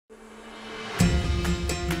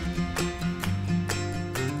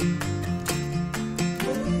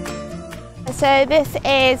So this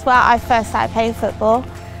is where I first started playing football.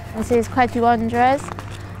 This is Quedgy Wanderers.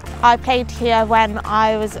 I played here when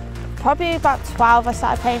I was probably about 12. I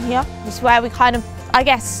started playing here. This is where we kind of, I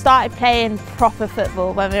guess, started playing proper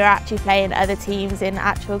football, when we were actually playing other teams in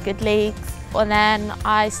actual good leagues. And then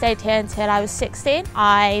I stayed here until I was 16.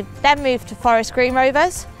 I then moved to Forest Green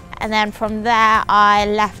Rovers, and then from there I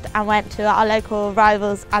left and went to our local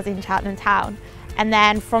rivals, as in Cheltenham Town. And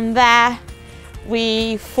then from there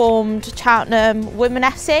we formed Cheltenham Women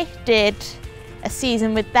FC, did a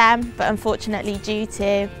season with them, but unfortunately due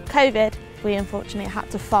to COVID we unfortunately had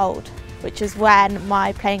to fold, which is when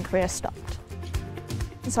my playing career stopped.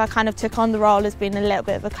 So I kind of took on the role as being a little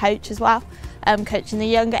bit of a coach as well, coaching the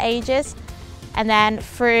younger ages. And then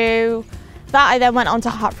through that I then went on to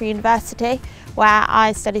Hartpury University, where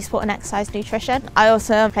I studied sport and exercise nutrition. I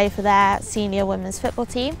also play for their senior women's football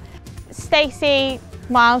team. Stacey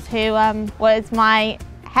Miles, who was my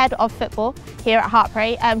head of football here at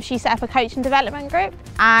Hartpury, she set up a coaching development group,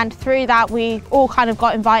 and through that we all kind of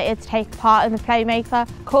got invited to take part in the Playmaker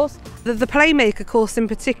course. The Playmaker course in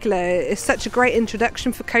particular is such a great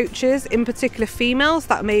introduction for coaches, in particular females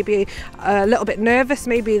that may be a little bit nervous.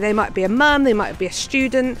 Maybe they might be a mum, they might be a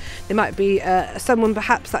student, they might be someone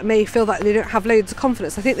perhaps that may feel that they don't have loads of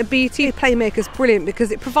confidence. I think the BT Playmaker is brilliant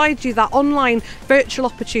because it provides you that online virtual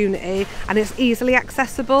opportunity and it's easily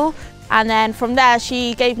accessible. And then from there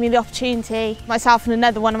she gave me the opportunity, myself and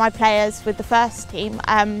another one of my players with the first team,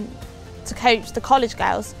 to coach the college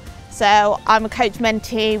girls. So I'm a coach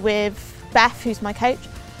mentee with Beth, who's my coach,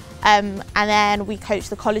 and then we coach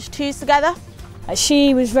the college twos together.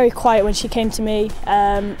 She was very quiet when she came to me,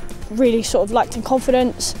 really sort of lacked in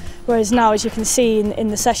confidence, whereas now, as you can see in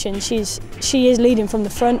the session, she is leading from the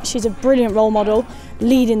front. She's a brilliant role model,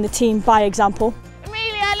 leading the team by example.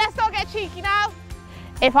 Amelia, let's not get cheeky now.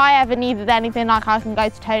 If I ever needed anything, like, I can go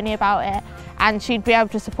to Tony about it, and she'd be able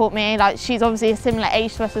to support me. Like, she's obviously a similar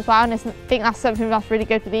age to us as well, and I think that's something that's really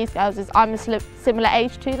good for these girls, is I'm a similar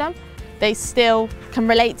age to them. They still can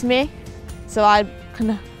relate to me, so I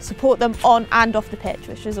can support them on and off the pitch,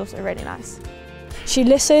 which is also really nice. She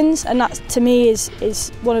listens, and that to me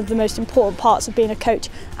is one of the most important parts of being a coach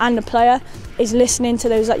and a player, is listening to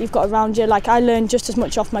those that you've got around you. Like, I learn just as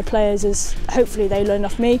much off my players as hopefully they learn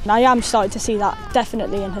off me. And I am starting to see that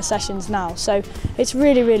definitely in her sessions now. So it's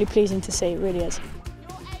really, really pleasing to see, it really is.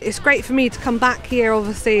 It's great for me to come back here,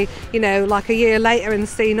 obviously, you know, like a year later and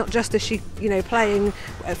see not just is she, you know, playing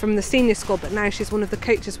from the senior squad, but now she's one of the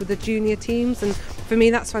coaches with the junior teams. And for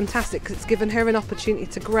me, that's fantastic because it's given her an opportunity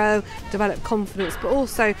to grow, develop confidence, but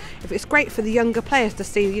also if it's great for the younger players to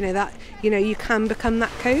see, you know, that, you know, you can become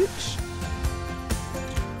that coach.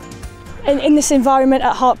 In this environment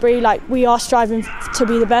at Hartpury, like, we are striving to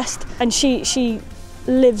be the best, and she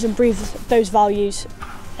lives and breathes those values,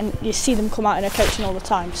 and you see them come out in her coaching all the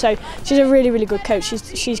time. So she's a really, really good coach.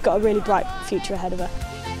 She's got a really bright future ahead of her.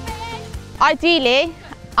 Ideally,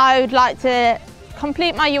 I would like to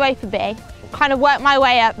complete my UEFA B, kind of work my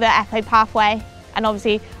way up the FA pathway, and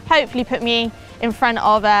obviously hopefully put me in front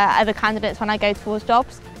of other candidates when I go towards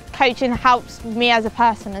jobs. Coaching helps me as a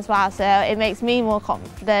person as well, so it makes me more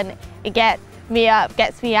confident. It gets me up,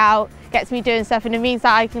 gets me out, gets me doing stuff, and it means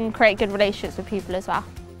that I can create good relationships with people as well.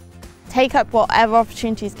 Take up whatever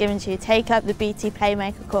opportunity is given to you. Take up the BT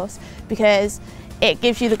Playmaker course because it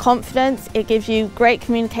gives you the confidence, it gives you great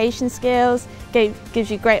communication skills,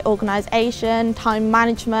 gives you great organisation, time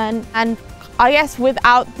management, and I guess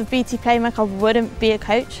without the BT Playmaker I wouldn't be a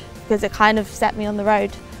coach because it kind of set me on the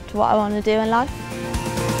road to what I want to do in life.